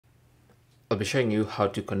I'll be showing you how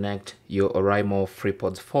to connect your Oraimo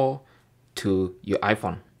FreePods 4 to your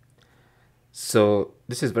iPhone. So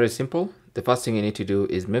this is very simple. The first thing you need to do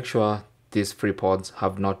is make sure these FreePods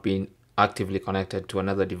have not been actively connected to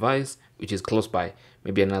another device which is close by,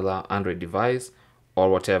 maybe another Android device or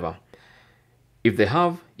whatever. If they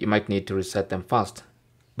have, you might need to reset them first.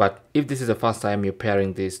 But if this is the first time you're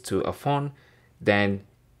pairing this to a phone, then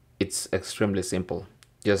it's extremely simple.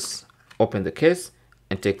 Just open the case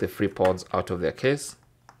and take the FreePods out of their case.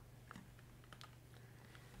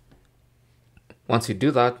 Once you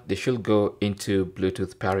do that, they should go into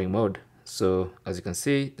Bluetooth pairing mode. So as you can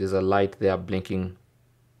see, there's a light there blinking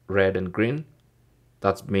red and green.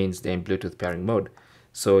 That means they're in Bluetooth pairing mode.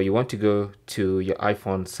 So you want to go to your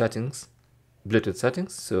iPhone settings, Bluetooth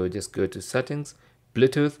settings. So just go to settings,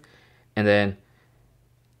 Bluetooth, and then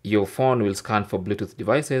your phone will scan for Bluetooth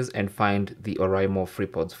devices and find the Oraimo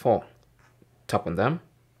FreePods 4. Tap on them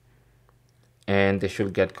and they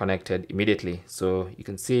should get connected immediately. So you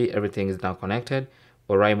can see everything is now connected.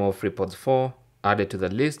 Oraimo FreePods 4 added to the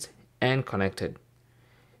list and connected.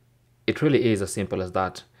 It really is as simple as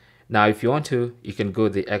that. Now if you want to, you can go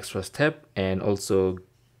the extra step and also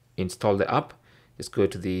install the app. Just go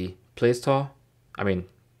to the Play Store,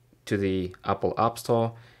 to the Apple App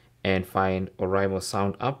Store, and find Oraimo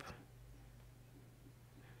Sound app.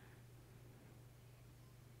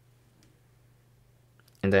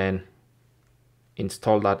 And then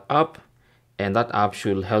install that app, and that app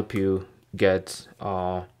should help you get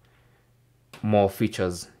more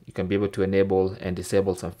features. You can be able to enable and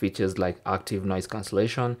disable some features like active noise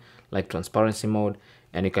cancellation, like transparency mode,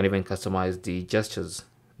 and you can even customize the gestures.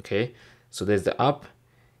 Okay, so there's the app.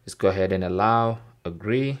 Just go ahead and allow,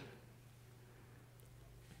 agree.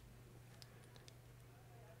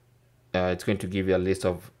 It's going to give you a list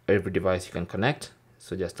of every device you can connect.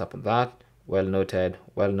 So just tap on that. Well noted,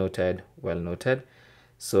 well noted, well noted.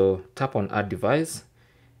 So tap on add device.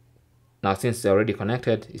 Now since they're already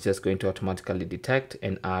connected, it's just going to automatically detect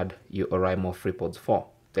and add your Oraimo FreePods 4.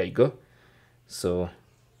 There you go. So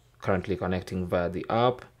currently connecting via the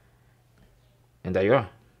app, and there you are.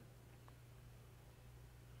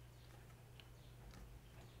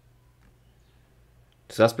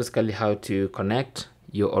 So that's basically how to connect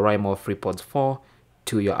your Oraimo FreePods 4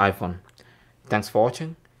 to your iPhone. Thanks for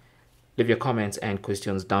watching. Leave your comments and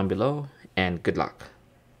questions down below, and good luck.